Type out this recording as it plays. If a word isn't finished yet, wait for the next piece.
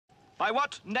By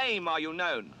what name are you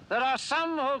known? There are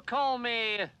some who call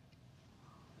me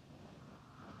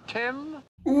Tim.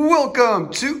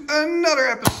 Welcome to another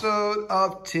episode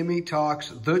of Timmy Talks,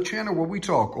 the channel where we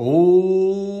talk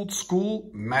old school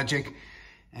magic.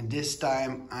 And this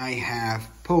time I have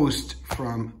post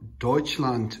from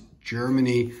Deutschland,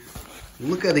 Germany.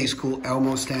 Look at these cool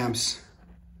Elmo stamps.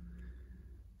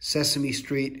 Sesame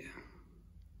Street.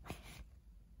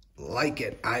 Like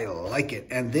it, I like it.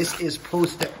 And this is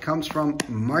post that comes from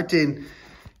Martin.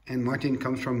 And Martin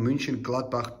comes from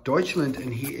Mönchengladbach, Deutschland.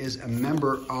 And he is a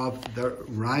member of the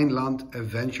Rhineland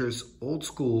Avengers old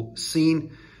school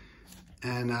scene.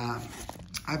 And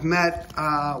I've met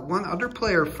one other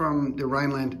player from the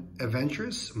Rhineland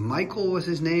Avengers. Michael was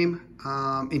his name,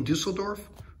 in Dusseldorf.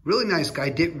 Really nice guy,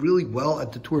 did really well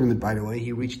at the tournament, by the way.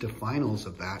 He reached the finals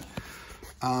of that.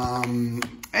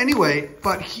 Anyway,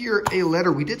 but here a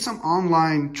letter. We did some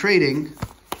online trading,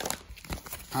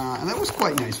 and that was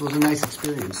quite nice. It was a nice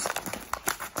experience.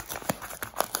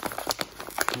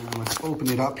 Let's open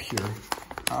it up here.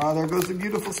 There goes the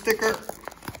beautiful sticker.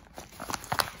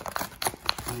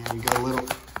 And we got a little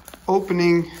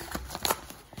opening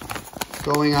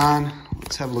going on.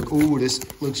 Let's have a look. Ooh, this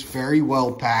looks very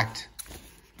well packed.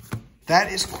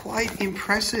 That is quite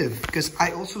impressive, because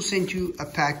I also sent you a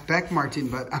pack back, Martin,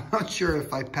 but I'm not sure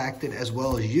if I packed it as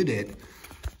well as you did.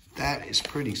 That is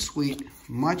pretty sweet.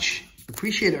 Much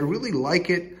appreciated. I really like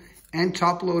it. And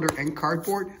top loader and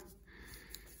cardboard.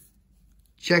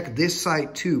 Check this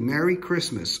site too. Merry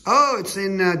Christmas. Oh, it's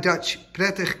in Dutch.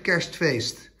 Prettig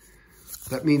Kerstfeest.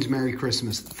 That means Merry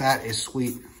Christmas. That is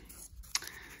sweet.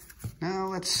 Now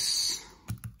let's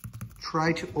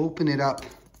try to open it up.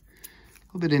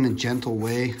 A little bit in a gentle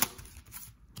way.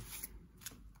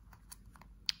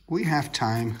 We have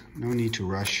time, no need to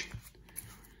rush.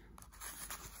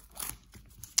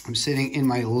 I'm sitting in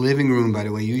my living room, by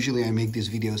the way. Usually I make these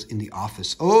videos in the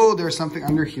office. Oh, there's something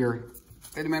under here.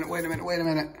 Wait a minute, wait a minute, wait a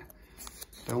minute.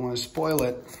 Don't want to spoil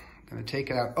it. I'm gonna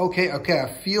take it out. Okay, a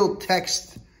field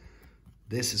text.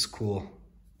 This is cool.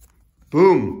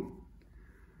 Boom.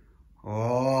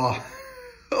 Oh,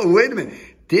 oh, wait a minute.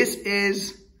 This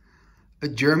is a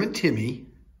German Timmy,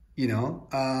 you know.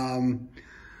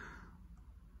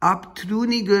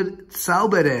 Abtrünniger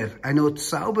Zauberer. I know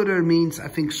Zauberer means, I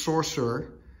think,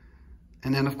 sorcerer.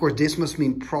 And then, of course, this must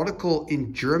mean prodigal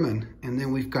in German. And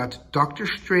then we've got Doctor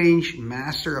Strange,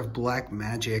 Master of Black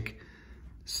Magic,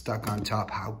 stuck on top.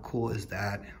 How cool is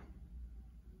that?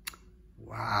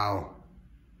 Wow.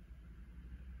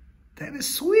 That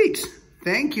is sweet.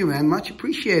 Thank you, man. Much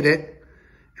appreciated.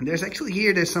 And there's actually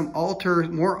here, there's some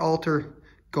more alter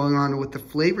going on with the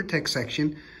flavor text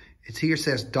section. It's here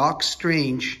says Doc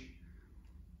Strange.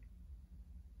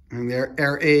 And they're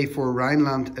RA for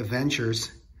Rhineland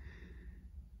Avengers.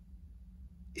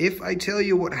 If I tell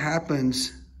you what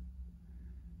happens,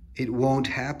 it won't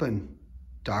happen.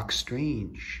 Doc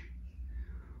Strange.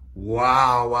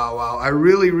 Wow, wow, wow. I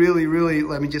really,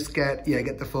 let me just get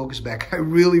the focus back. I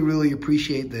really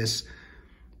appreciate this.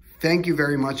 Thank you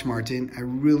very much, Martin. I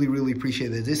really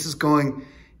appreciate it. This is going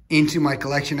into my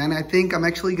collection, and I think I'm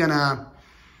actually gonna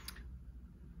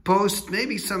post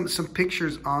maybe some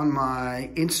pictures on my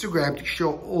Instagram to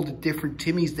show all the different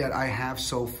Timmys that I have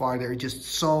so far. There are just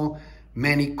so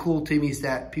many cool Timmys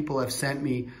that people have sent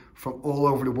me from all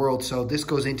over the world. So this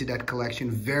goes into that collection.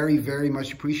 Very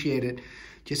much appreciated.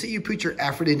 Just that you put your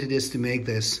effort into this to make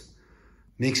this.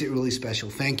 Makes it really special.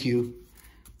 Thank you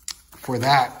for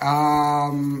that.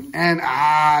 And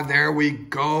there we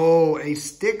go. A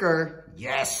sticker.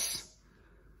 Yes.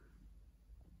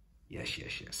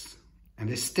 Yes. And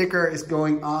this sticker is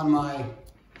going on my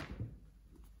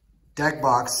deck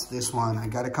box. This one. I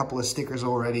got a couple of stickers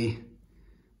already.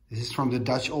 This is from the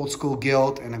Dutch Old School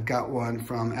Guild. And I've got one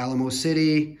from Alamo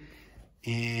City.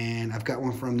 And I've got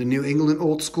one from the New England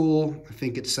Old School. I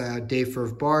think it's Dave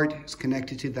Furf Bard. It's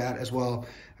connected to that as well.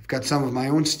 I've got some of my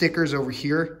own stickers over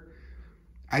here.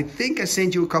 I think I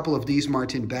sent you a couple of these,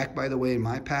 Martin, back, by the way, in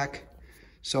my pack.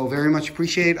 So very much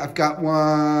appreciate. I've got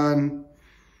one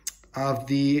of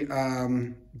the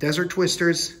Desert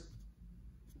Twisters.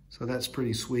 So that's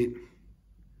pretty sweet.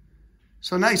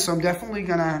 So nice. So I'm definitely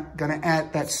gonna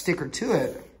add that sticker to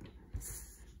it.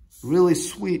 Really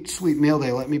sweet mail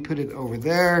day. Let me put it over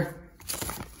there.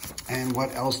 And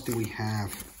what else do we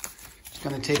have? Just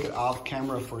gonna take it off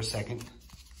camera for a second.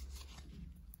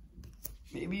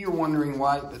 Maybe you're wondering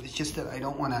why, but it's just that I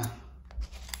don't want to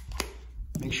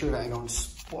make sure that I don't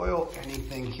spoil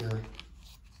anything here.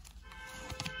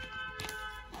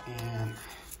 And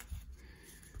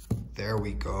there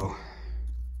we go.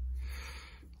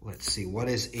 Let's see, what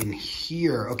is in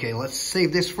here? Okay, let's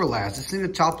save this for last. It's in the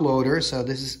top loader, so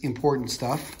this is important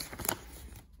stuff.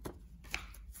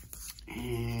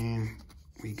 And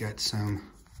we got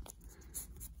some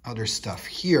other stuff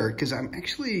here, because I'm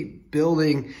actually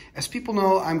building, as people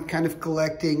know, I'm kind of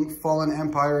collecting Fallen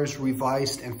Empires,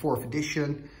 Revised, and 4th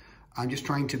edition. I'm just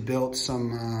trying to build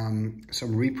some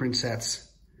reprint sets.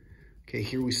 Okay,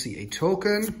 here we see a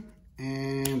token,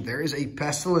 and there is a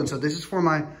Pestilence. So this is for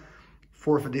my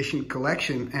 4th edition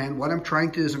collection, and what I'm trying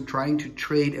to do is I'm trying to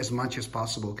trade as much as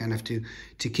possible, kind of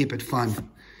to keep it fun.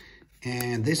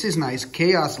 And this is nice,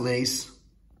 Chaos Lace.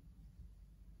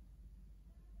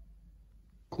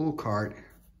 Cool card.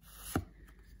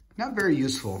 Not very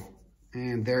useful.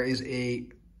 And there is a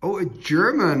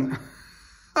German.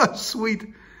 Sweet.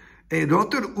 A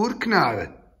Rotter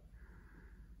Urknall.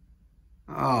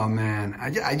 Oh man,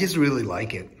 I just really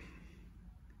like it.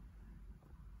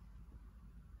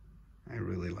 I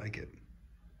really like it.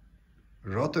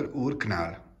 Rotter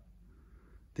Urknall.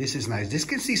 This is nice. This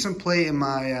can see some play in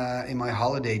my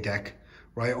holiday deck,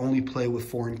 where I only play with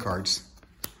foreign cards.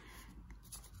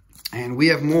 And we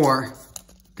have more.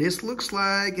 This looks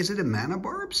like, is it a Mana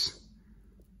Barbs?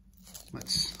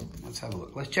 Let's have a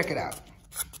look. Let's check it out.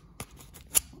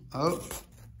 Oh,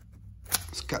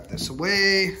 let's cut this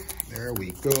away. There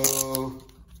we go.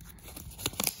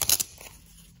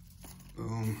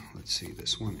 Boom. Let's see.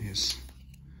 This one is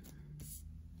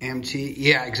empty.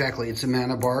 Yeah, exactly. It's a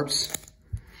Mana Barbs.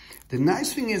 The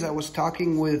nice thing is I was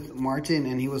talking with Martin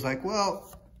and he was like,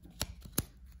 well,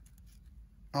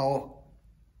 I'll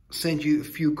send you a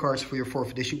few cards for your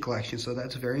 4th edition collection. So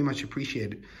that's very much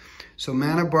appreciated. So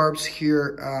Mana Barbs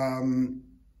here,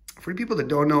 for the people that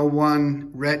don't know,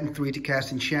 1 red and 3 to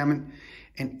cast enchantment.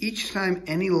 And each time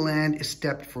any land is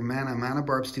tapped for mana, Mana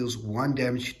Barbs deals 1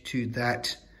 damage to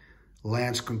that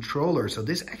land's controller. So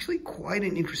this is actually quite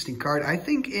an interesting card. I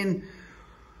think in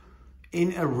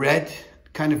a red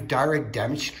kind of direct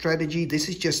damage strategy, this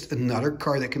is just another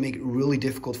card that can make it really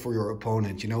difficult for your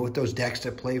opponent. You know, with those decks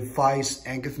that play Vice,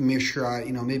 Ankh Mishra,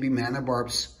 you know, maybe Mana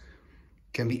Barbs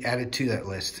can be added to that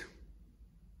list.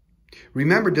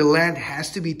 Remember, the land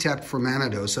has to be tapped for mana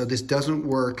though, so this doesn't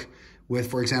work with,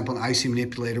 for example, an Icy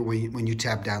Manipulator when you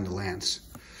tap down the lands.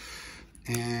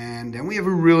 And then we have a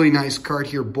really nice card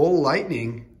here, Bolt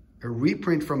Lightning, a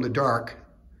reprint from the dark.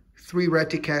 3 red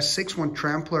to cast, 6/1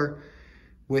 Trampler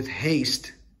with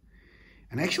haste.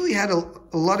 And I actually had a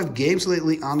lot of games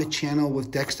lately on the channel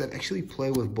with decks that actually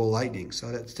play with Bolt Lightning,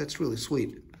 so that's really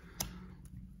sweet.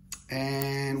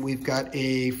 And we've got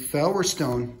a Felwar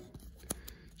Stone.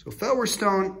 So Felwar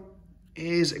Stone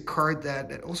is a card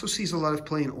that also sees a lot of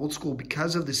play in old school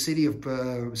because of the City of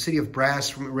Brass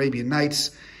from Arabian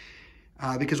Nights.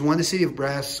 Because when the City of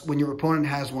Brass, when your opponent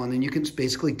has one, then you can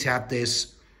basically tap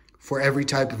this for every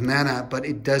type of mana, but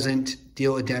it doesn't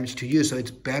deal a damage to you. So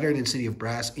it's better than City of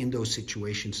Brass in those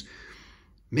situations,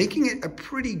 making it a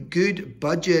pretty good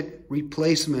budget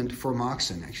replacement for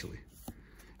Moxen, actually.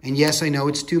 And yes, I know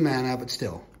it's 2 mana, but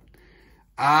still.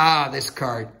 Ah, this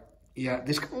card. Yeah,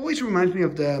 this always reminds me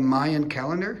of the Mayan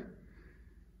calendar.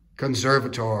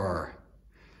 Conservator.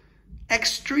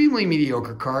 Extremely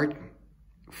mediocre card.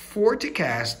 4 to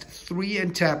cast, 3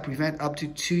 and tap, prevent up to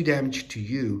 2 damage to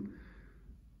you.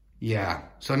 Yeah,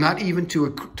 so not even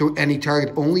to any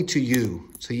target, only to you.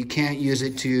 So you can't use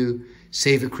it to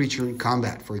save a creature in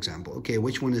combat, for example. Okay,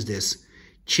 which one is this?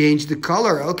 Change the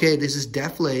color. Okay, this is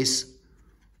Deathlace.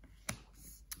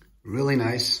 Really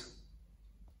nice.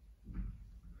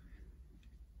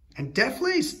 And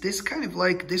Deathlace, this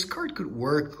card could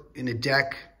work in a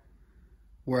deck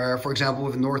where, for example,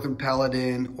 with Northern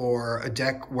Paladin, or a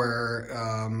deck where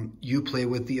you play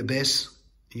with the Abyss.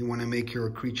 You want to make your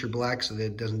creature black so that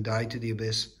it doesn't die to the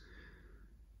Abyss.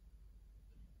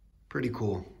 Pretty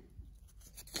cool.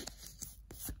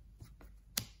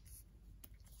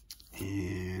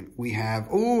 And we have,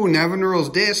 oh, Navanural's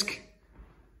Disc.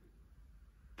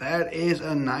 That is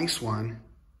a nice one.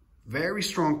 Very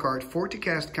strong card. 4 to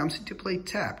cast, comes into play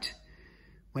tapped.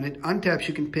 When it untaps,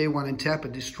 you can pay 1 and tap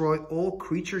it. Destroy all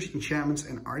creatures, enchantments,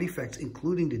 and artifacts,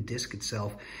 including the disc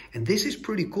itself. And this is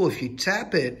pretty cool. If you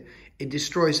tap it, it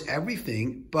destroys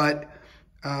everything, but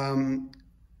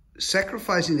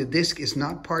sacrificing the disc is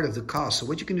not part of the cost. So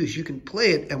what you can do is you can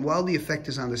play it, and while the effect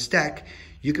is on the stack,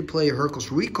 you can play a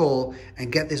Hurkyl's Recall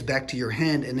and get this back to your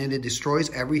hand, and then it destroys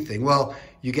everything. Well,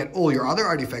 you get all your other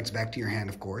artifacts back to your hand,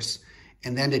 of course,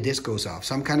 and then the disc goes off.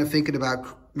 So I'm kind of thinking about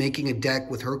making a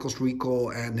deck with Hurkyl's Recall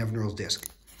and Navanural's Disc.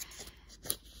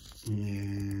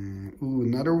 Yeah. Ooh,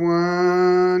 another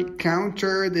one.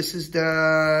 Counter. This is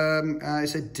the,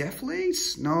 is it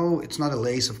Deathlace? No, it's not a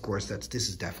lace, of course. This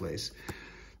is Deathlace.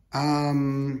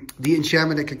 The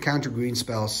enchantment that can counter green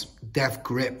spells. Death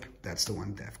Grip. That's the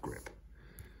one, Death Grip.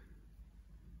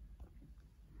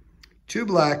 2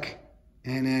 black.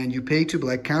 And then you pay 2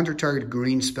 black, counter target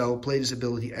green spell, play this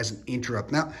ability as an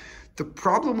interrupt. Now, the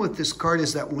problem with this card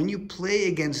is that when you play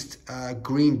against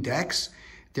green decks,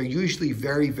 they're usually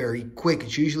very, very quick.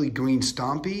 It's usually green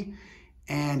stompy.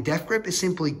 And Death Grip is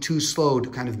simply too slow to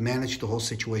kind of manage the whole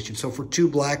situation. So for 2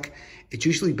 black, it's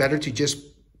usually better to just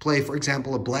play, for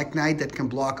example, a Black Knight that can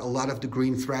block a lot of the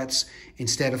green threats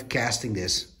instead of casting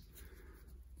this.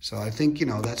 So I think, you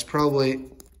know, that's probably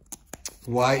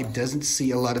why it doesn't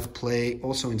see a lot of play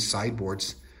also in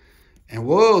sideboards. And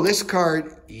whoa, this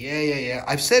card, yeah.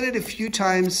 I've said it a few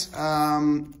times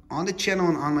on the channel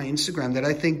and on my Instagram that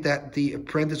I think that the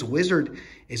Apprentice Wizard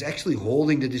is actually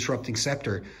holding the Disrupting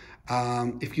Scepter.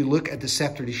 If you look at the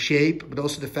Scepter, the shape, but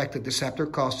also the fact that the Scepter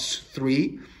costs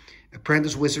 3.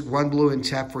 Apprentice Wizard, 1 blue and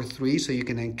tap for 3, so you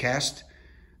can then cast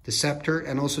the Scepter.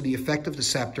 And also the effect of the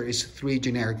Scepter is 3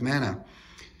 generic mana.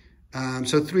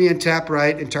 So 3 and tap,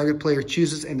 right? And target player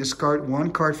chooses and discard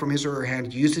 1 card from his or her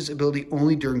hand. Use this ability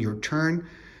only during your turn.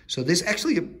 So this is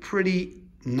actually a pretty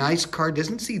nice card.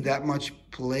 Doesn't see that much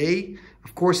play.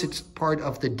 Of course, it's part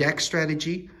of the deck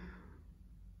strategy.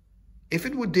 If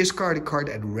it would discard a card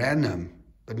at random,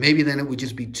 but maybe then it would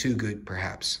just be too good,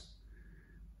 perhaps.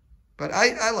 But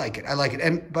I like it. I like it.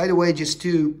 And by the way, just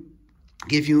to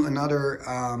give you another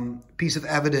piece of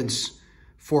evidence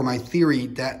for my theory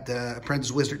that the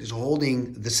Apprentice Wizard is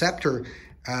holding the Scepter,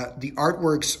 the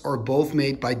artworks are both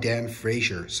made by Dan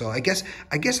Frazier. So I guess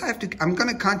I have to. I'm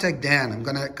gonna contact Dan. I'm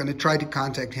gonna try to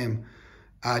contact him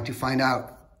to find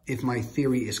out if my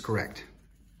theory is correct.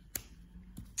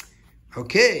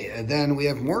 Okay, and then we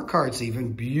have more cards.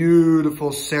 Even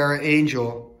beautiful Sarah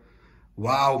Angel.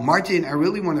 Wow, Martin, I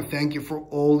really want to thank you for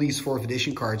all these 4th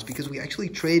edition cards because we actually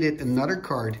traded another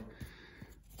card.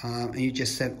 And you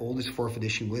just sent all this 4th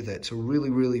edition with it. So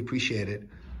really, really appreciate it.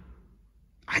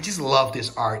 I just love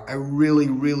this art. I really,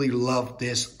 really love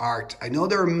this art. I know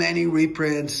there are many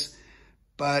reprints,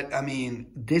 but I mean,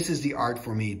 this is the art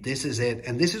for me. This is it.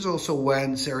 And this is also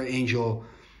when Sarah Angel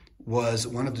was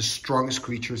one of the strongest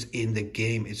creatures in the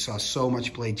game. It saw so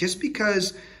much play. Just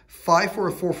because 5 for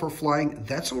a 4/4 flying,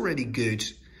 that's already good.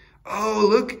 Oh,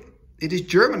 look, it is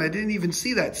German. I didn't even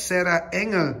see that. Sarah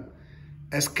Engel.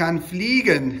 Es kann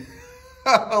fliegen.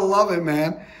 I love it,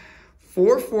 man.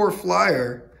 4/4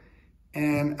 flyer.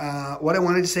 And what I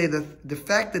wanted to say, the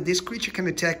fact that this creature can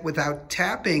attack without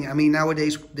tapping, I mean,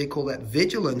 nowadays they call that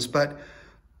vigilance, but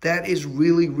that is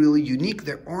really, really unique.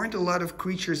 There aren't a lot of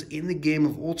creatures in the game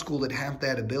of Old School that have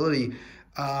that ability.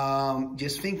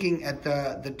 Just thinking at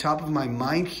the top of my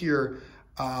mind here,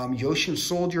 Yoshin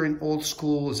Soldier in Old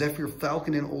School, Zephyr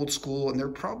Falcon in Old School, and there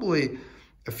are probably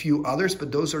a few others,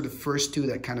 but those are the first 2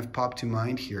 that kind of pop to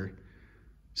mind here.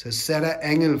 So Sarah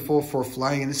Engel 4/4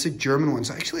 flying, and this is a German one.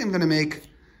 So actually I'm going to make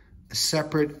a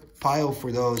separate pile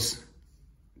for those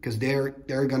because they're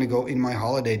going to go in my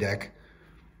holiday deck.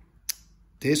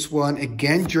 This one,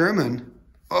 again German.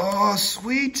 Oh,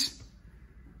 sweet.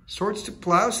 Swords to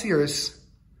Plowshares.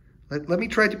 Let me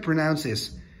try to pronounce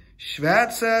this.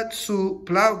 Schwärze zu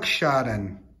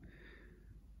Plaugschaden.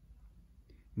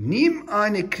 Nimm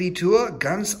eine Kreatur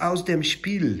ganz aus dem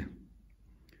Spiel.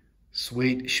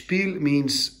 Sweet. Spiel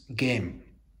means game.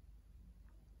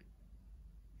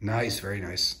 Nice, very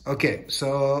nice. Okay,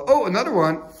 so, oh, another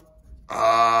one.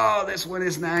 Oh, this one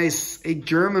is nice. A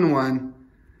German one.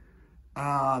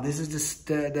 This is the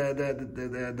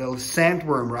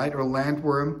sandworm, right? Or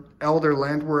landworm, elder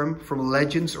landworm from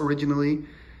Legends originally.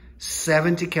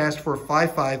 7 to cast for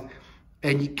 5/5.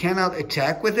 And you cannot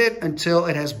attack with it until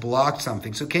it has blocked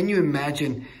something. So can you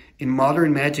imagine in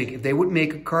Modern Magic, if they would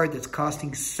make a card that's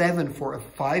costing 7 for a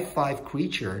 5/5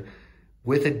 creature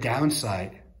with a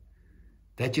downside,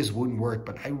 that just wouldn't work.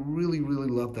 But I really, really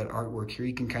love that artwork here.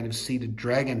 You can kind of see the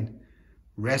dragon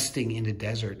resting in the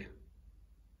desert.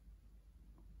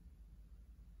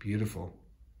 Beautiful.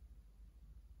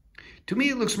 To me,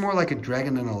 it looks more like a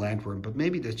dragon than a landworm, but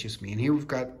maybe that's just me. And here we've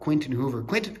got Quentin Hoover.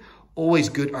 Always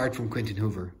good art from Quentin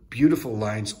Hoover. Beautiful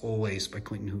lines always by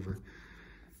Quentin Hoover.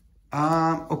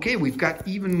 Okay, we've got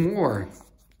even more.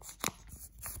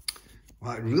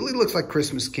 Well, it really looks like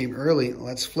Christmas came early.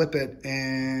 Let's flip it.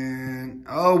 And,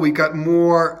 oh, we got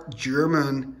more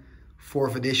German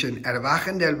 4th edition.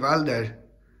 Erwachen der Wälder.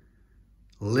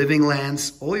 Living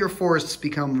Lands. All your forests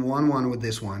become 1/1 with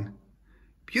this one.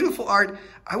 Beautiful art.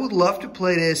 I would love to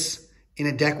play this in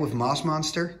a deck with Moss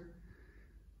Monster.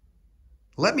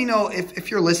 Let me know if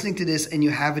you're listening to this and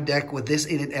you have a deck with this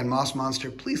in it and Moss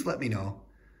Monster. Please let me know.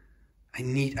 I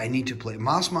need to play.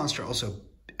 Moss Monster also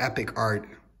epic art.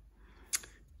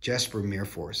 Jesper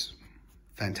Meerforce.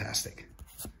 Fantastic.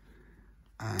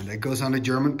 And that goes on the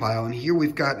German pile. And here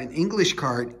we've got an English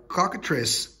card,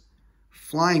 Cockatrice,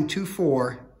 flying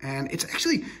 2/4. And it's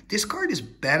actually, this card is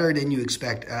better than you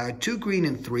expect. 2 green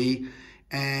and 3.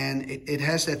 And it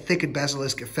has that Thicket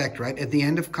Basilisk effect, right? At the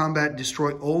end of combat,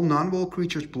 destroy all non-wall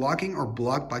creatures blocking or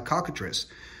blocked by Cockatrice.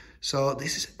 So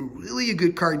this is really a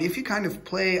good card. If you kind of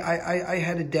play, I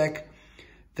had a deck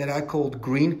that I called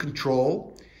Green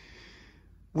Control,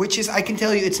 which is, I can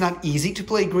tell you, it's not easy to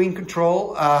play Green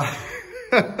Control.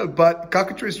 But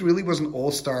Cockatrice really was an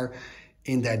all-star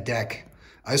in that deck.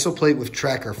 I also played with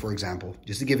Tracker, for example,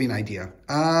 just to give you an idea.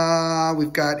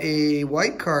 We've got a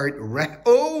white card.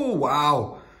 Oh,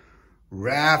 wow.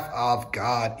 Wrath of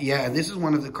God. Yeah, and this is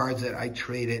one of the cards that I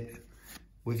traded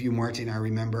with you, Martin, I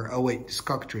remember. Oh, wait, this is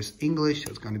Cockatrice English. So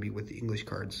it's going to be with the English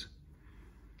cards.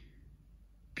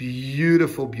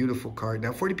 Beautiful, beautiful card.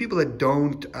 Now, for the people that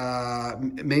don't,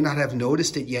 may not have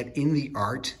noticed it yet in the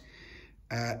art,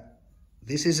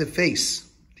 this is a face.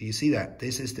 Do you see that?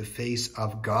 This is the face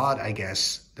of God, I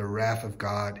guess. The wrath of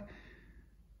God.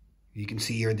 You can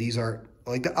see here, these are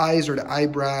like the eyes or the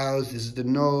eyebrows. This is the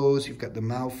nose. You've got the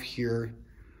mouth here.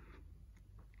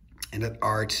 And that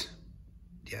art,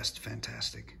 yes,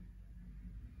 fantastic.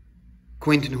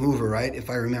 Quentin Hoover, right? If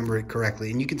I remember it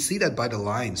correctly. And you can see that by the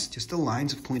lines. Just the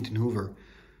lines of Quentin Hoover.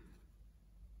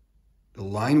 The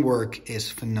line work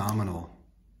is phenomenal.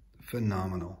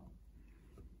 Phenomenal.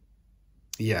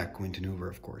 Yeah, Quentin Hoover,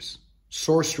 of course.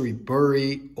 Sorcery,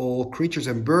 bury all creatures.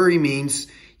 And bury means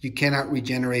you cannot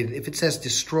regenerate it. If it says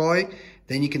destroy,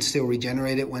 then you can still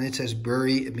regenerate it. When it says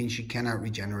bury, it means you cannot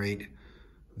regenerate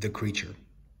the creature.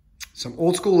 Some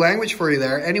old school language for you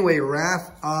there. Anyway,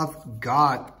 Wrath of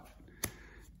God.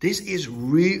 This is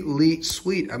really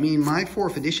sweet. I mean, my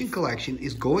 4th edition collection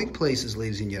is going places,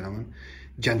 ladies and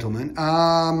gentlemen.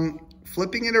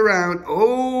 Flipping it around.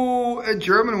 Oh, a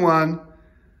German one.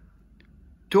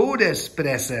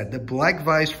 Todespresse, the Black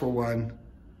Vice for 1.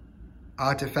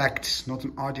 Artifact. Not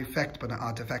an artifact, but an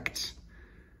artifact.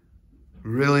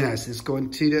 Really nice. It's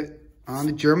going to on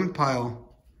the German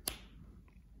pile.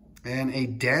 And a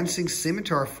Dancing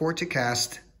Scimitar for to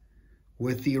cast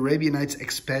with the Arabian Nights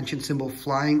expansion symbol,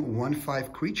 flying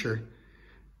 1/5 creature.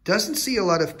 Doesn't see a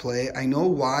lot of play. I know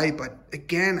why, but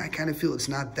again, I kind of feel it's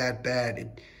not that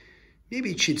bad.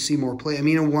 Maybe it should see more play. I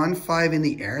mean, a 1/5 in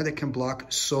the air that can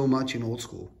block so much in old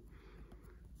school.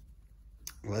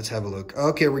 Let's have a look.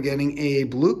 Okay, we're getting a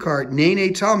blue card.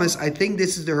 Nene Thomas. I think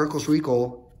this is the Hercules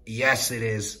Recall. Yes, it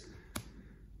is.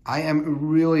 I am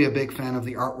really a big fan of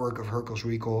the artwork of Hercules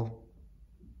Recall.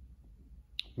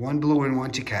 1 blue and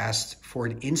 1 to cast for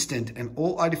an instant, and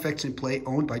all artifacts in play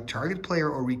owned by target player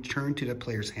or returned to the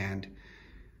player's hand.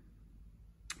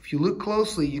 If you look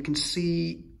closely, you can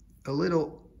see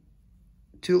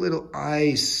two little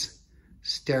eyes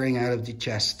staring out of the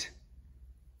chest.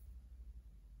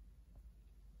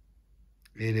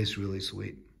 It is really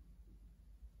sweet.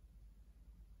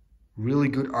 Really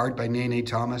good art by Nene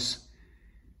Thomas.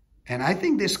 And I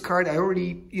think this card, I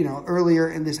already, earlier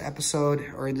in this episode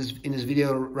or in this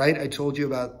video, right, I told you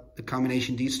about the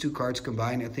combination, these 2 cards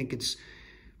combined. I think it's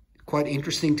quite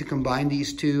interesting to combine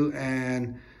these 2.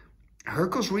 And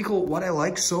Hercules Recall, what I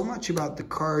like so much about the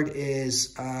card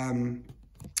is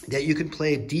that you can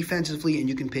play it defensively and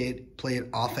you can play it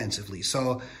offensively.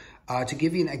 So to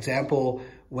give you an example,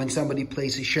 when somebody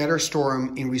plays a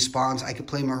Shatterstorm in response, I can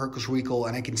play my Hercules Recall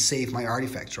and I can save my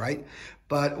artifacts, right?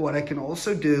 But what I can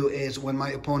also do is when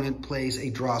my opponent plays a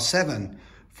Draw 7,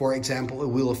 for example, a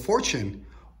Wheel of Fortune,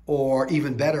 or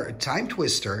even better, a Time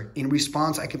Twister, in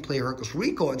response, I can play Hercules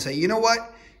Recall and say, you know what?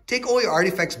 Take all your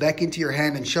artifacts back into your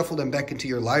hand and shuffle them back into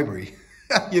your library,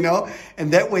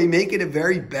 And that way make it a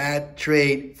very bad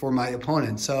trade for my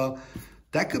opponent. So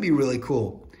that could be really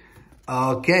cool.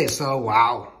 Okay, so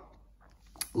wow.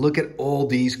 Look at all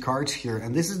these cards here.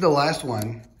 And this is the last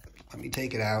one. Let me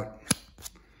take it out.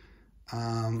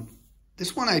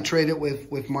 This one I traded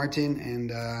with Martin,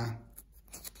 and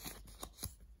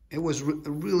it was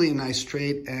really a nice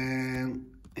trade, and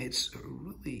it's a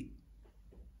really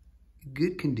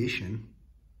good condition.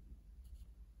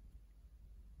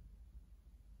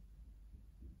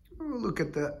 Oh, look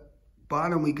at the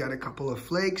bottom. We got a couple of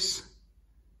flakes.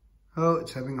 Oh,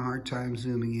 it's having a hard time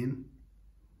zooming in.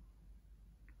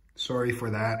 Sorry for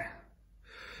that.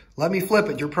 Let me flip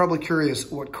it. You're probably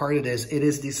curious what card it is. It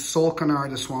is the Soul Kanar,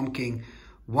 the Swamp King.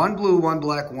 1 blue, 1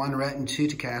 black, 1 red, and 2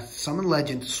 to cast. Summon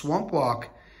Legend, Swamp Walk,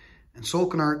 and Soul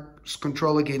Kanar's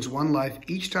controller gains 1 life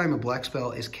each time a black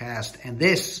spell is cast. And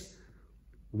this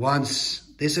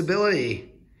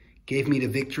ability gave me the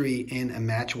victory in a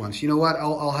match once. You know what?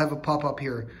 I'll have a pop-up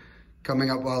here coming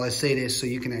up while I say this, so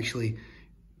you can actually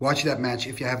watch that match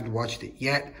if you haven't watched it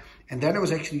yet. And then I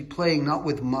was actually playing not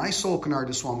with my Soul Kanar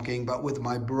the Swamp King, but with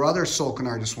my brother Soul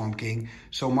Kanar the Swamp King.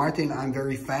 So Martin, I'm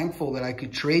very thankful that I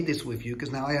could trade this with you,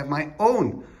 because now I have my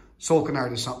own Soul Kanar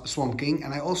the Swamp King,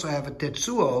 and I also have a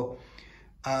Tetsuo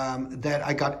that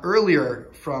I got earlier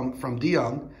from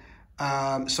Dion.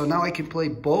 So now I can play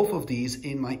both of these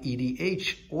in my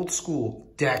EDH old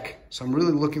school deck. So I'm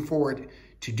really looking forward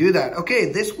to do that.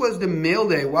 Okay, this was the mail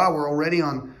day. Wow, we're already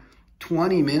on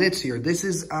 20 minutes here. This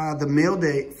is the mail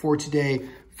day for today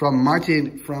from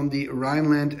Martin from the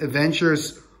Rhineland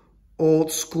Avengers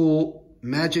Old School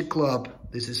Magic Club.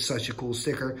 This is such a cool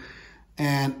sticker.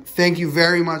 And thank you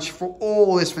very much for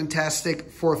all this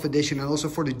fantastic 4th edition, and also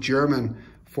for the German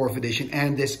 4th edition.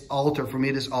 And this altar, for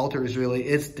me, this altar is really,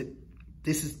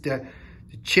 this is the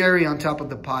cherry on top of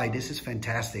the pie. This is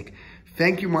fantastic.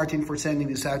 Thank you, Martin, for sending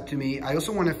this out to me. I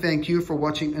also want to thank you for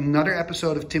watching another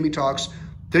episode of Timmy Talks,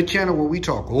 the channel where we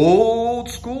talk old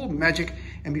school magic.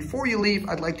 And before you leave,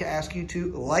 I'd like to ask you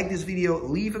to like this video,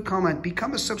 leave a comment,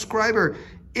 become a subscriber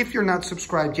if you're not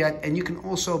subscribed yet. And you can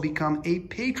also become a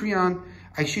Patreon.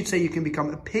 I should say you can become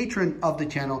a patron of the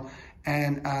channel.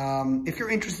 And if you're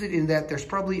interested in that, there's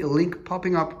probably a link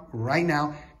popping up right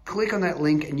now. Click on that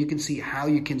link and you can see how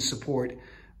you can support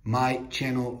my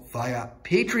channel via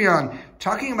Patreon.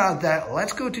 Talking about that,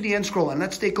 let's go to the end scroll and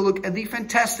let's take a look at the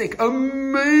fantastic,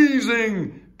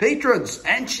 amazing patrons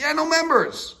and channel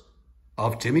members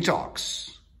of Timmy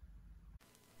Talks.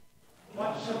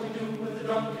 What shall we do with the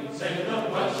drunken sailor?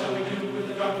 What shall we do with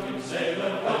the drunken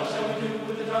sailor? What shall we do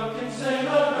with the drunken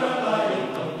sailor? Early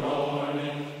in the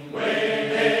morning, way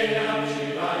hey, and up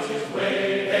she rises,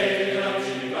 way hey, and up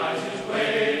she rises,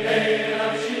 way hey, and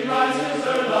up she rises,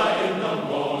 early in the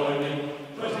morning.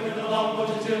 Putting in the longboat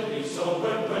until he's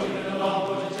sober, putting in the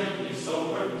longboat until he's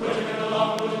sober, putting in the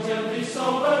longboat until he's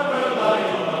sober, early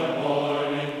in the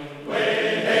morning.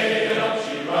 Way hey, and up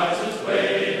she rises,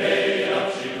 way hey, and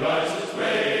up she rises,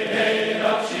 way hey, and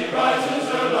up she rises,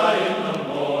 early in the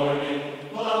morning.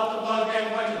 Pull out the plug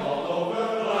and wet him all over,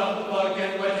 pull out the plug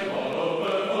and wet him all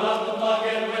over, pull out the plug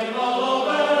and wet him all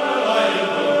over, early in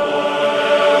the morning.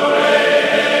 Way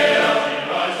hey, and up she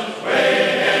rises, way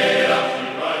hey, and up she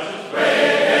rises, way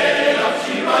hey, and up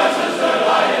she rises,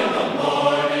 early in the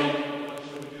morning. What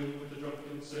shall we do with the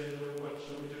drunken sailor? What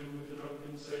shall we do with the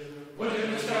drunken sailor? Put him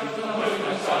in the scouts to the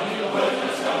husband, son, he'll put him in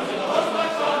the scouts to the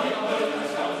husband, son, he'll put him in the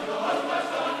scouts to the husband,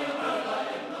 son, he'll early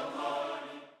in the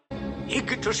morning.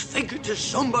 Icketus, ficketus,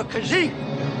 sumba, kazee.